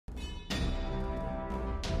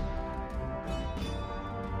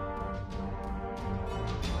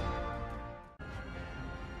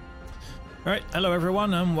Alright, hello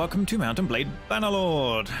everyone and welcome to Mount&Blade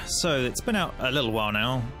Bannerlord. So it's been out a little while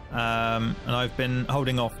now, and I've been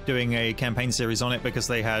holding off doing a campaign series on it because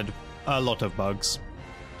they had a lot of bugs.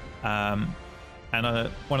 One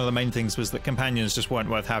of the main things was that companions just weren't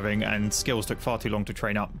worth having and skills took far too long to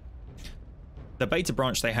train up. The beta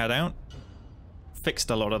branch they had out fixed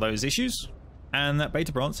a lot of those issues, and that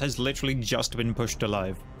beta branch has literally just been pushed to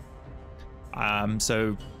live.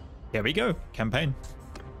 So here we go, campaign.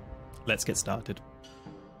 Let's get started.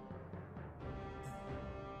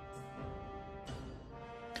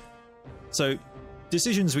 So,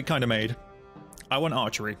 decisions we kind of made. I want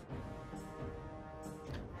archery.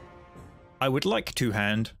 I would like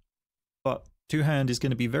two-hand, but two-hand is going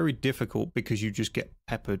to be very difficult because you just get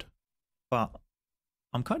peppered. But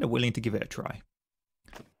I'm kind of willing to give it a try.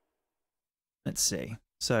 Let's see.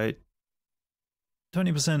 So,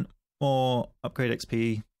 20% more upgrade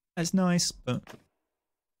XP. That's nice, but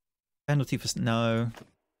penalty for no.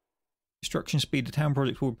 Destruction speed to town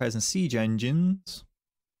project wall repairs and siege engines.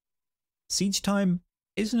 Siege time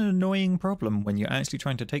is an annoying problem when you're actually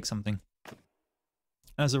trying to take something.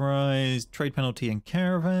 As a rise, trade penalty and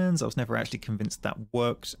caravans. I was never actually convinced that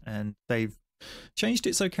worked, and they've changed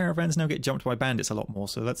it so caravans now get jumped by bandits a lot more,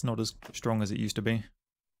 so that's not as strong as it used to be.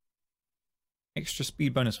 Extra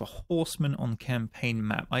speed bonus for horsemen on campaign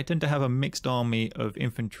map. I tend to have a mixed army of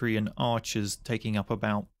infantry and archers taking up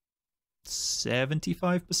about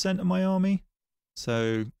 75% of my army,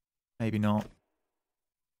 so maybe not.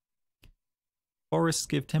 Forests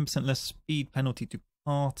give 10% less speed penalty to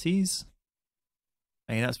parties.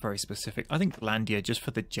 I mean, that's very specific. I think Landia, just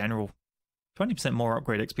for the general 20% more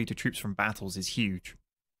upgrade XP to troops from battles is huge.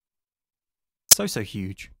 So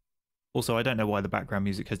huge. Also, I don't know why the background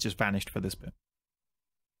music has just vanished for this bit.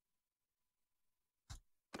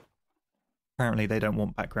 Apparently they don't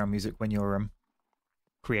want background music when you're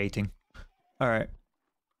creating. Alright.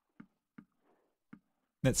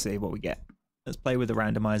 Let's see what we get. Let's play with the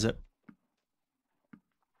randomizer.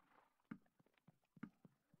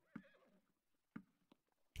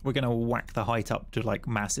 We're going to whack the height up to like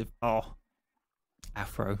massive. Oh.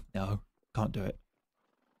 Afro. No. Can't do it.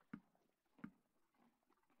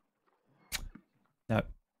 No.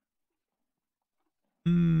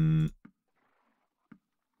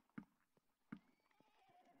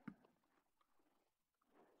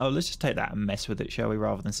 Oh, let's just take that and mess with it, shall we,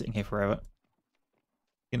 rather than sitting here forever.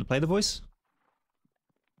 You gonna play the voice?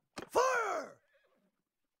 Fire!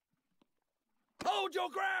 Hold your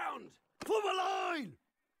ground! Form a line!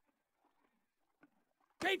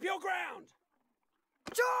 Keep your ground!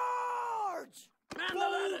 Charge! Man the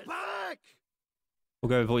ladders! Back! We'll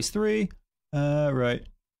go with voice 3. Right.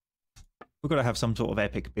 We've got to have some sort of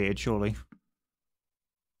epic beard, surely.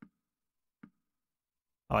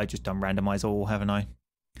 I just done randomize all, haven't I?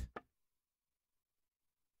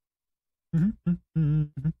 We'll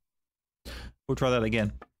try that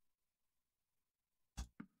again.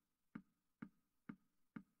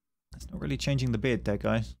 That's not really changing the beard there,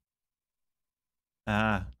 guys.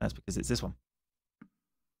 Ah, that's because it's this one.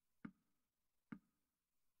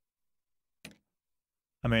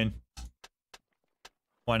 I mean,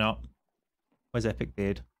 why not? Where's epic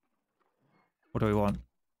beard? What do we want?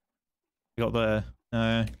 We got the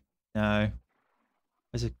no.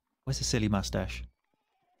 Where's a silly mustache?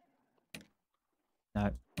 No,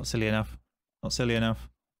 not silly enough. Not silly enough.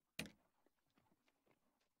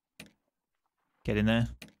 Get in there.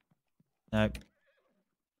 No.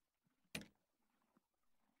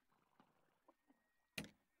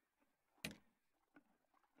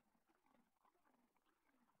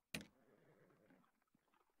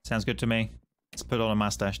 Sounds good to me. Let's put on a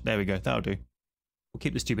mustache. There we go. That'll do. We'll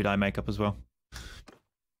keep the stupid eye makeup as well.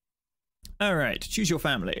 Alright, choose your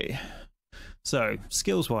family. So,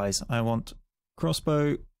 skills-wise, I want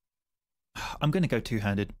crossbow. I'm going to go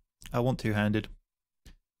two-handed. I want two-handed.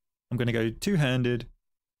 I'm going to go two-handed.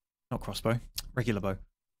 Not crossbow. Regular bow.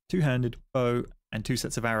 Two-handed bow and 2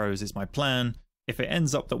 sets of arrows is my plan. If it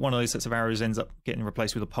ends up that one of those sets of arrows ends up getting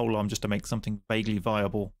replaced with a polearm just to make something vaguely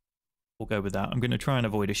viable, we'll go with that. I'm going to try and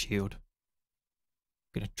avoid a shield.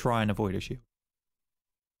 I'm going to try and avoid a shield.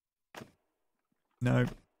 No.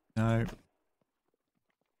 No.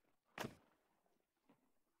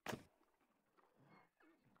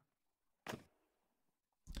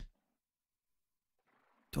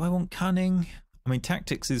 Do I want cunning? I mean,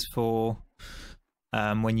 tactics is for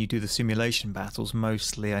when you do the simulation battles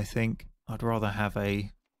mostly, I think. I'd rather have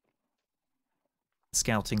a...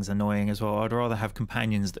 Scouting's annoying as well. I'd rather have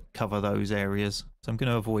companions that cover those areas. So I'm going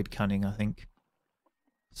to avoid cunning, I think.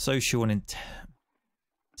 Social and...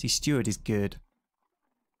 See, steward is good.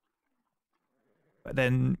 But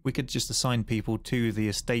then we could just assign people to the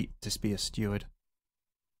estate to be a steward.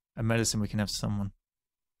 And medicine, we can have someone.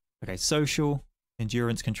 Okay, social,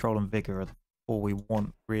 endurance, control, and vigor are all we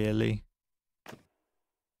want, really. I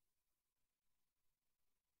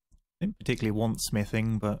don't particularly want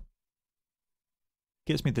smithing, but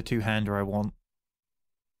gets me the two-hander I want.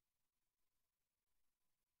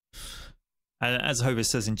 And as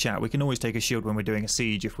Hovis says in chat, we can always take a shield when we're doing a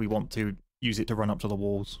siege if we want to use it to run up to the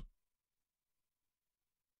walls.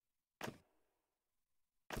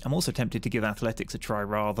 I'm also tempted to give athletics a try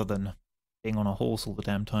rather than being on a horse all the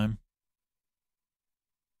damn time.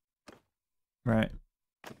 Right.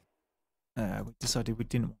 We decided we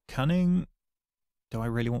didn't want cunning. Do I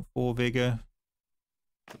really want 4 vigor?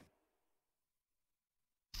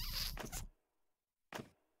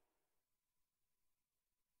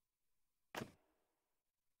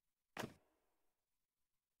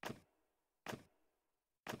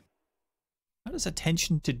 How does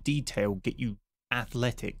attention to detail get you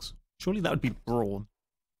athletics? Surely that would be brawn.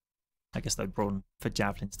 I guess though brawn for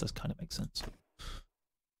javelins does kind of make sense.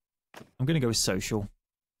 I'm going to go with social,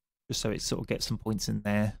 just so it sort of gets some points in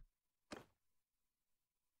there.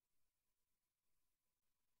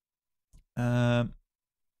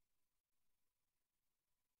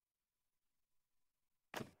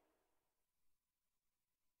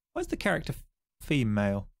 Why is the character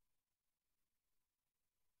female?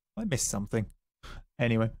 I missed something.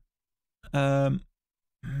 Anyway,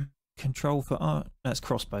 control for art. That's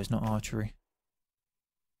crossbows, not archery.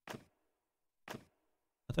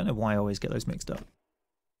 I don't know why I always get those mixed up.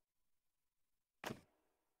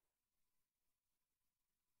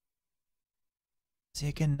 See,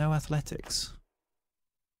 again, no athletics.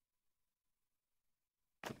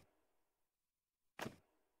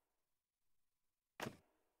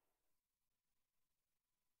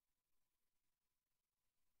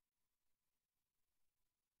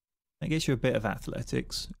 That gets you a bit of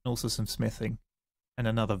athletics, and also some smithing, and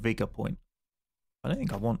another vigor point. I don't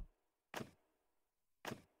think I want...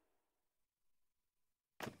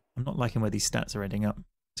 I'm not liking where these stats are ending up.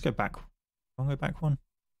 Let's go back. I'll go back one.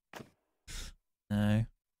 No.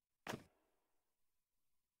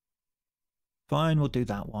 Fine, we'll do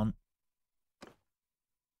that one.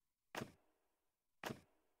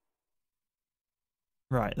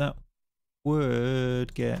 Right, that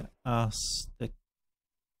would get us the...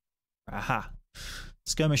 Aha!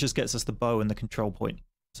 Skirmishers gets us the bow and the control point.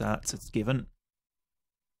 So that's it's given.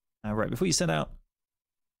 Right, before you set out,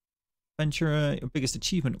 Adventurer, your biggest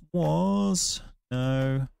achievement was...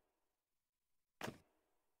 No.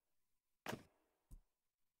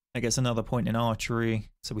 I guess another point in archery.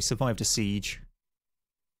 So we survived a siege.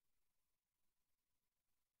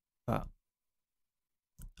 But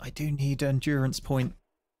I do need an endurance point.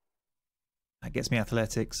 That gets me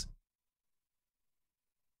athletics.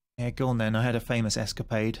 Yeah, go on then. I had a famous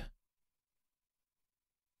escapade.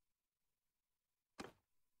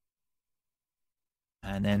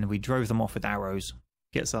 And then we drove them off with arrows.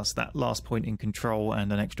 Gets us that last point in control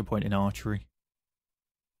and an extra point in archery.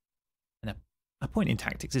 And a point in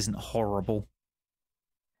tactics isn't horrible.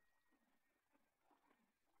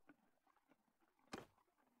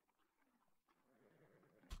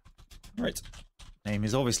 Right. Name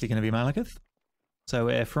is obviously going to be Malakith. So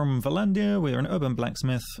we're from Valandia, we're an urban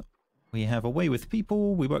blacksmith. We have a way with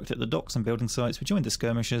people, we worked at the docks and building sites, we joined the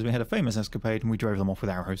skirmishers, we had a famous escapade, and we drove them off with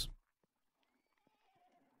arrows.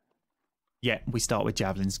 Yeah, we start with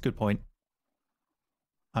javelins, good point.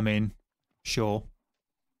 I mean, sure.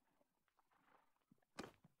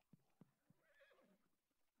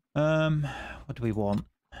 What do we want?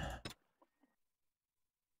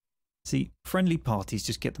 See, friendly parties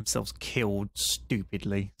just get themselves killed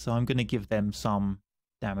stupidly, so I'm going to give them some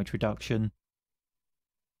damage reduction.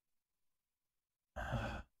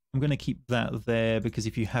 I'm going to keep that there because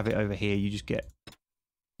if you have it over here, you just get...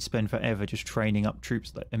 spend forever just training up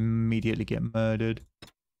troops that immediately get murdered.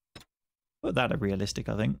 But that are realistic,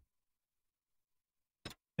 I think.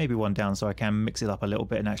 Maybe one down so I can mix it up a little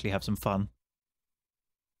bit and actually have some fun.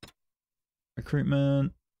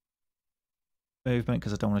 Recruitment. Movement,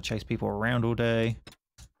 because I don't want to chase people around all day.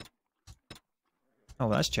 Oh,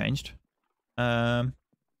 that's changed. Screw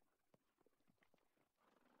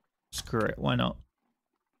it, why not?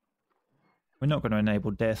 We're not going to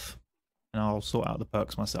enable death, and I'll sort out the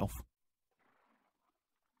perks myself.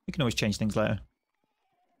 We can always change things later.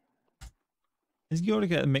 You've got to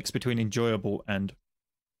get a mix between enjoyable and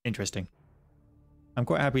interesting. I'm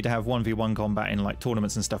quite happy to have 1v1 combat in like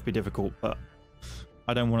tournaments and stuff be difficult, but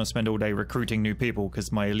I don't want to spend all day recruiting new people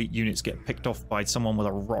because my elite units get picked off by someone with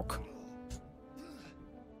a rock.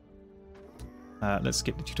 Let's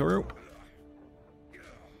skip the tutorial.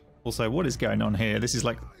 Also, what is going on here? This is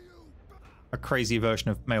like a crazy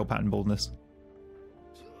version of male pattern baldness.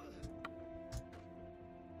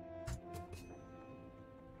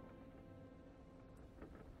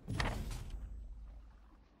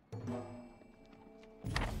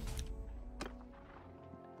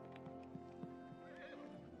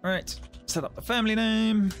 Right, set up the family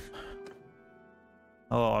name.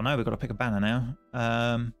 Oh no, we've got to pick a banner now.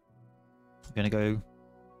 I'm gonna go.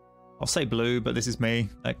 I'll say blue, but this is me.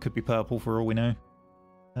 That could be purple for all we know.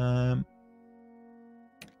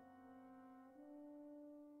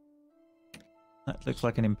 That looks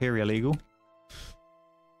like an Imperial Eagle.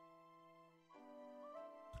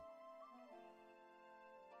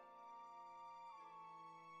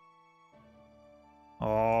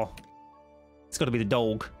 Oh, it's got to be the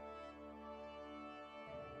dog.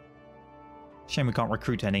 Shame we can't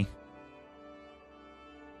recruit any.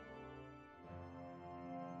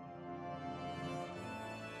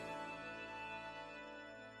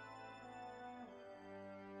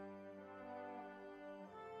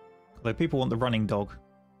 Although people want the running dog.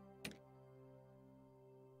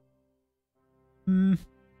 I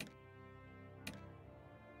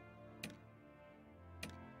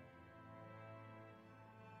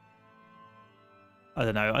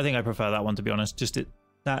don't know. I think I prefer that one, to be honest. Just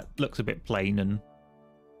that looks a bit plain and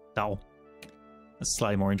dull. That's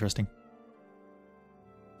slightly more interesting.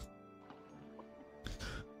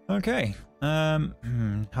 Okay.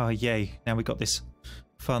 Oh yay! Now we got this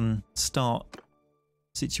fun start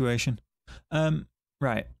situation.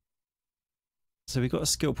 Right. So we've got a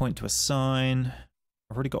skill point to assign.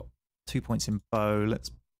 I've already got 2 points in bow.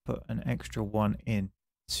 Let's put an extra one in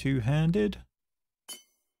two-handed.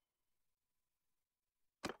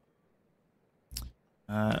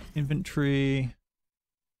 Inventory.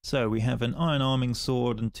 So we have an iron arming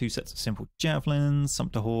sword and 2 sets of simple javelins.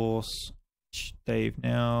 Sumpter horse. Dave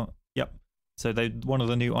now. Yep. So one of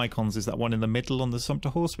the new icons is that one in the middle on the Sumpter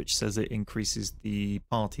horse, which says it increases the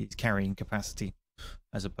party's carrying capacity,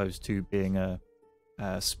 as opposed to being a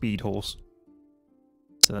speed horse.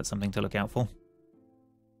 So that's something to look out for.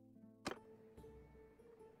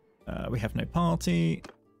 We have no party.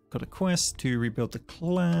 Got a quest to rebuild the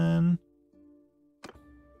clan.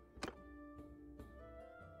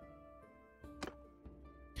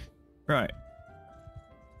 Right.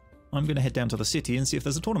 I'm going to head down to the city and see if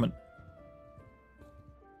there's a tournament.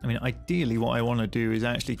 I mean, ideally what I want to do is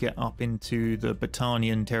actually get up into the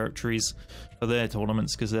Battanian territories for their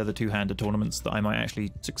tournaments, because they're the two-handed tournaments that I might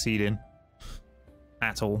actually succeed in.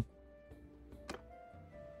 At all.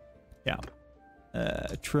 Yeah.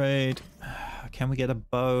 Trade. Can we get a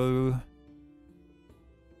bow?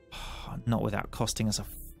 Not without costing us a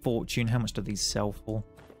fortune. How much do these sell for?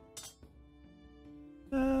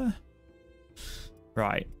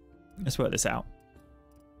 Right. Let's work this out.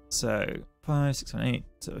 So 5, 6, 7, 8.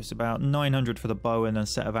 So it's about 900 for the bow and a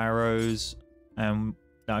set of arrows. No,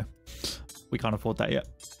 we can't afford that yet.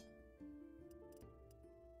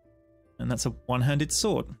 And that's a one-handed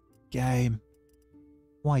sword. Game.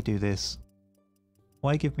 Why do this?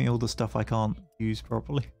 Why give me all the stuff I can't use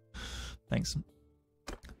properly? Thanks.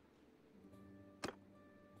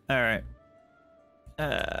 All right.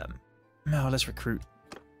 Now let's recruit.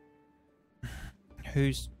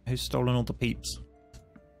 Who's stolen all the peeps?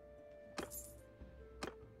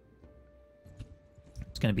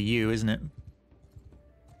 It's going to be you, isn't it?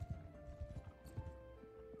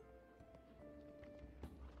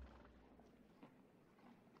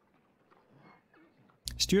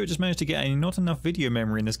 Stuart just managed to get not enough video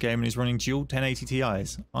memory in this game and he's running dual 1080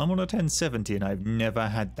 Ti's. I'm on a 1070 and I've never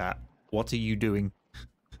had that. What are you doing?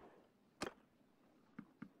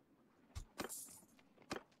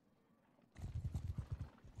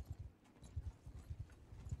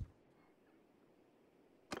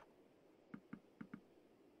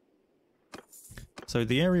 So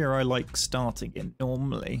the area I like starting in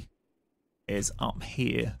normally is up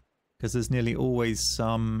here, because there's nearly always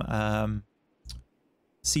some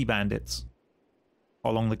sea bandits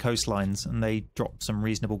along the coastlines and they drop some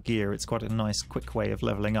reasonable gear. It's quite a nice quick way of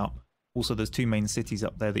leveling up. Also there's 2 main cities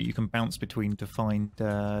up there that you can bounce between to find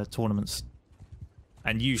tournaments,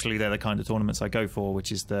 and usually they're the kind of tournaments I go for,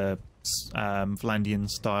 which is the Vlandian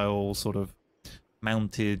style sort of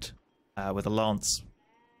mounted with a lance,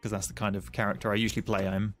 because that's the kind of character I usually play.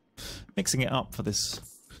 I'm mixing it up for this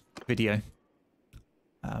video.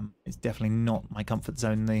 It's definitely not my comfort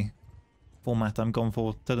zone, the format I'm gone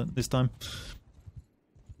for this time.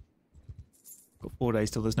 Got 4 days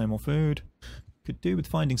till there's no more food. Could do with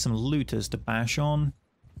finding some looters to bash on.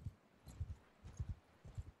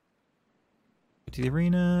 Go to the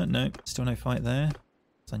arena. No, still no fight there.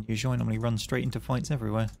 It's unusual. I normally run straight into fights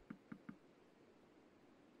everywhere.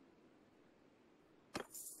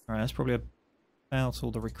 Alright, that's probably about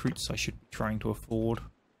all the recruits I should be trying to afford.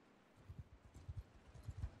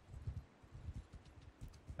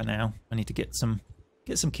 For now, I need to get some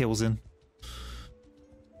kills in.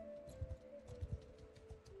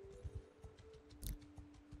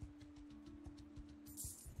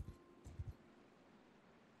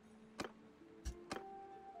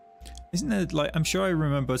 Isn't there, like, I'm sure I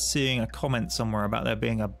remember seeing a comment somewhere about there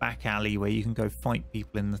being a back alley where you can go fight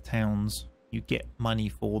people in the towns. You get money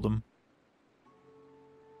for them.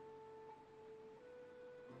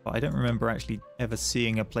 But I don't remember actually ever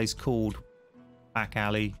seeing a place called back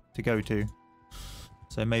alley to go to.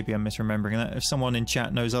 So maybe I'm misremembering that. If someone in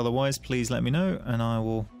chat knows otherwise, please let me know and I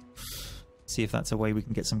will see if that's a way we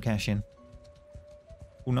can get some cash in.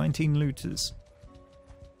 All 19 looters.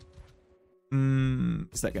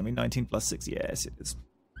 Is that going to be 19 plus 6? Yes, it is.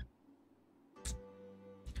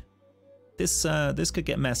 This could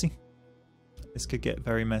get messy. This could get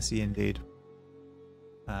very messy indeed.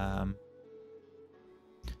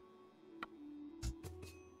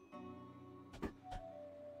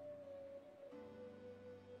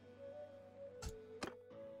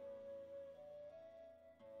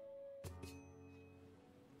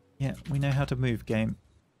 Yeah, we know how to move, game.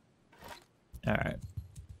 Alright.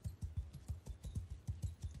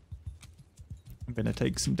 I'm going to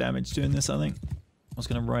take some damage doing this, I think. I was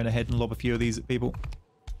going to ride ahead and lob a few of these at people.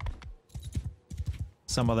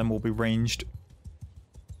 Some of them will be ranged.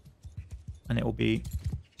 And it will be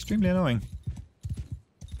extremely annoying.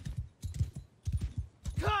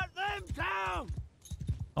 Cut them down!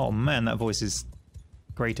 Oh man, that voice is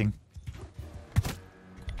grating.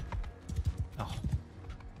 Oh.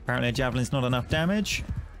 Apparently a javelin's not enough damage.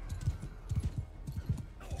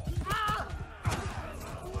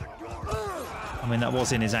 I mean, that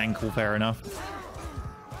was in his ankle, fair enough.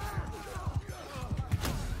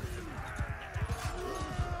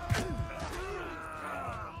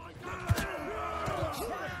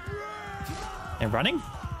 They're running?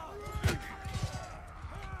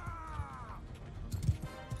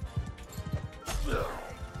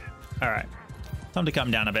 Alright. Time to come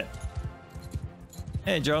down a bit.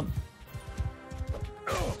 Hey, John.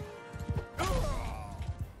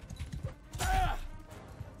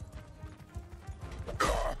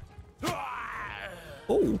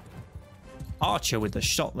 Oh, Archer with the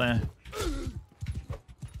shot there.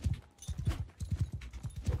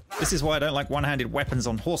 This is why I don't like one-handed weapons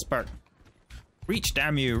on horseback. Reach,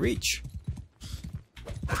 damn you, reach.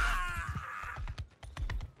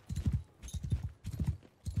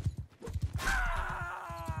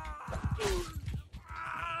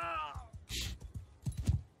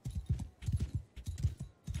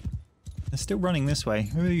 They're still running this way.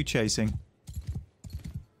 Who are you chasing?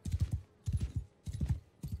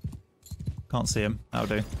 Can't see him. That'll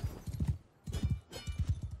do.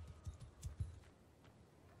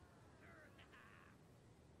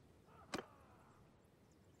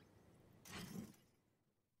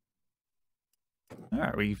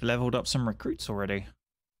 Alright, we've leveled up some recruits already.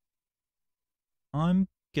 I'm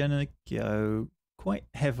gonna go quite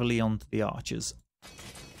heavily onto the archers.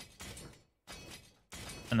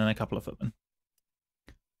 And then a couple of footmen.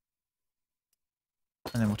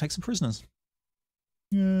 And then we'll take some prisoners.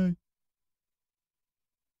 Yay.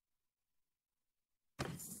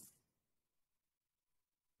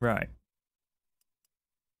 Right.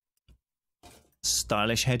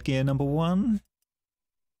 Stylish headgear number 1.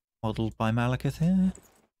 Modelled by Malakith here.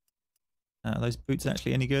 Are those boots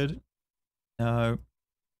actually any good? No.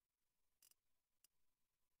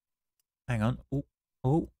 Hang on. Oh,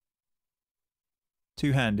 oh.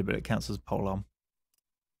 Two-handed, but it counts as a polearm.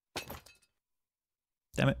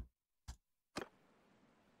 Damn it.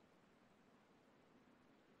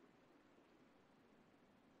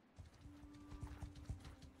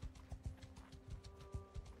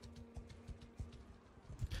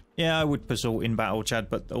 Yeah, I would push ult in battle, Chad,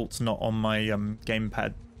 but the ult's not on my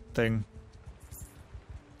gamepad thing.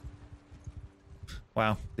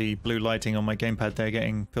 Wow, the blue lighting on my gamepad there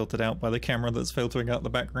getting filtered out by the camera that's filtering out the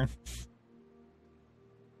background.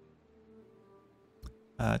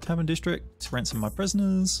 Tavern District, ransom my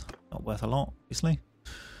prisoners. Not worth a lot, obviously.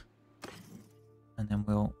 And then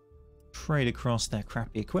we'll trade across their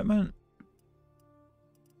crappy equipment.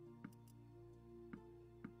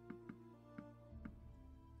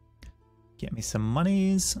 Get me some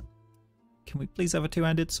monies. Can we please have a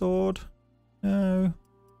two-handed sword? No.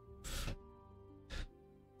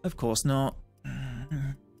 Of course not.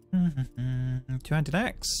 Two-handed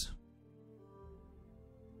axe.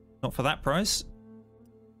 Not for that price.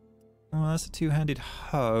 Oh, that's a two-handed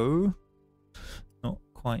hoe. Not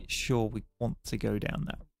quite sure we want to go down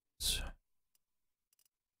that route.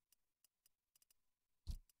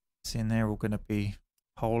 in there all going to be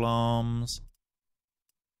pole arms.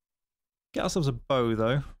 Get ourselves a bow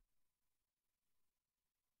though.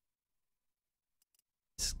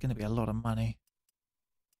 It's going to be a lot of money.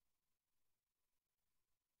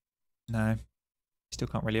 No, still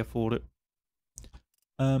can't really afford it.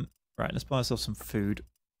 Right, let's buy ourselves some food.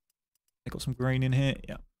 I got some grain in here.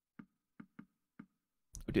 Yeah,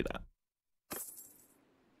 we'll do that.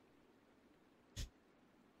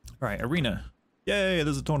 Right, arena. Yay,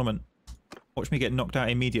 there's a tournament. Watch me get knocked out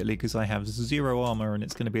immediately because I have 0 armor and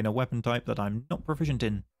it's going to be in a weapon type that I'm not proficient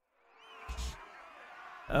in.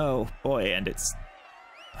 Oh boy, and it's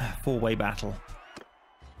a 4-way battle.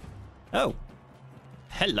 Oh,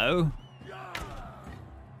 hello.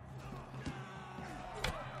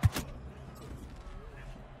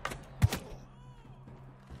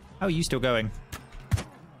 How are you still going?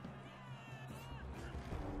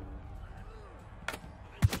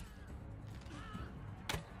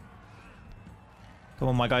 Come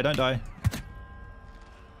on, my guy, don't die.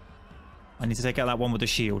 I need to take out that one with the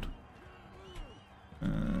shield.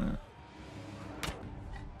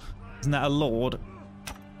 Isn't that a lord?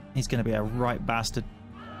 He's going to be a right bastard.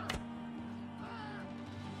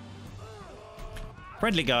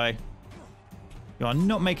 Friendly guy. You are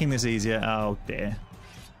not making this easier. Oh, dear.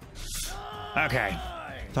 Okay.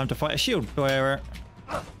 Time to fight a shield bearer.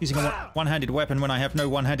 Using a one-handed weapon when I have no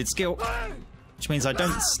one-handed skill. Which means I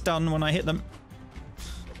don't stun when I hit them.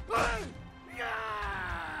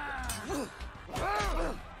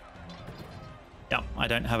 Yep, I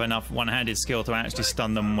don't have enough one-handed skill to actually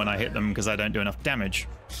stun them when I hit them because I don't do enough damage.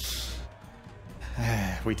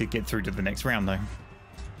 We did get through to the next round though.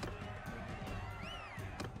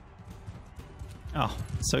 Oh,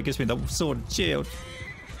 so it gives me the sword and shield.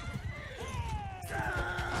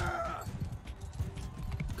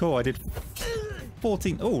 Cool, I did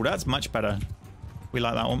 14. Oh, that's much better. We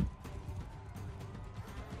like that one.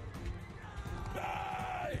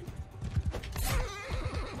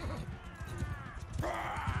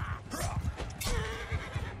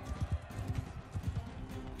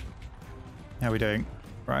 How are we doing?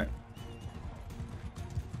 Right.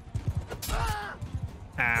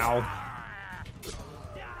 Ow.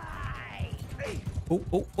 Oh,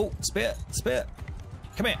 oh, oh, spear, spear.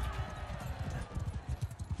 Come here.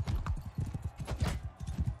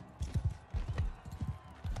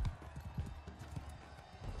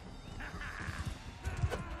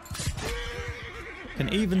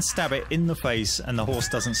 Can even stab it in the face and the horse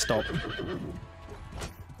doesn't stop.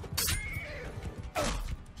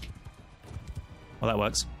 Well, that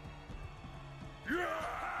works.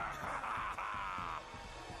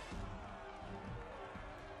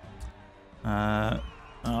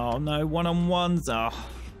 Oh no, one-on-ones. Oh,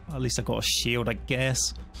 at least I got a shield, I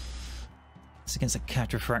guess. It's against a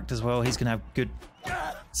Catrifract as well. He's gonna have good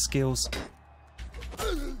skills.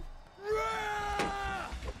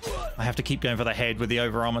 I have to keep going for the head with the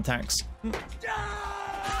overarm attacks.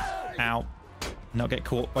 Ow. Not get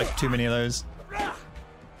caught by too many of those.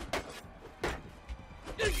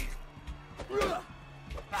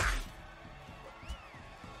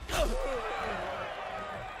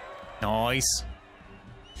 Nice.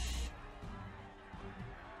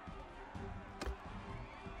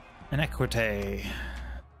 An equity.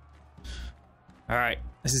 Alright,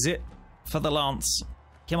 this is it for the lance.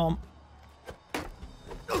 Come on.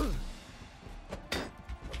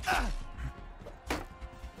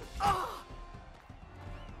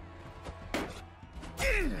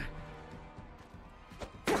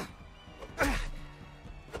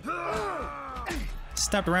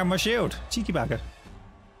 Stabbed around my shield. Cheeky bagger.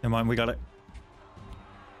 Never mind, we got it.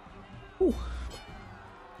 Ooh.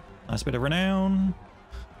 Nice bit of renown.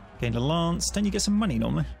 Gained a lance. Don't you get some money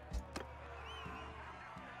normally?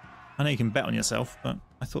 I know you can bet on yourself, but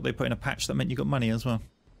I thought they put in a patch that meant you got money as well.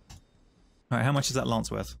 Alright, how much is that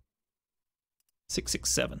lance worth?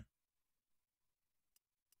 667.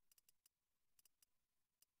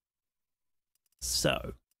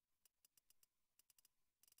 So.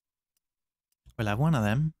 We'll have one of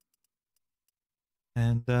them.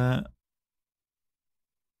 And I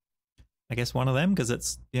guess one of them, because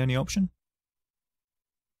it's the only option.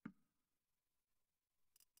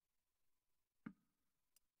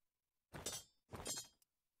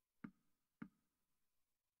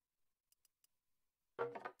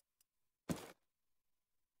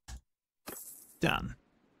 Done.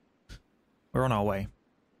 We're on our way.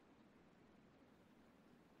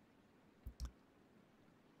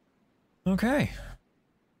 Okay.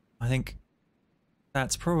 I think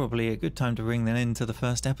that's probably a good time to bring that into the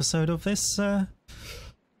first episode of this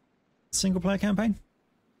single player campaign.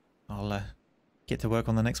 I'll get to work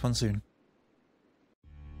on the next one soon.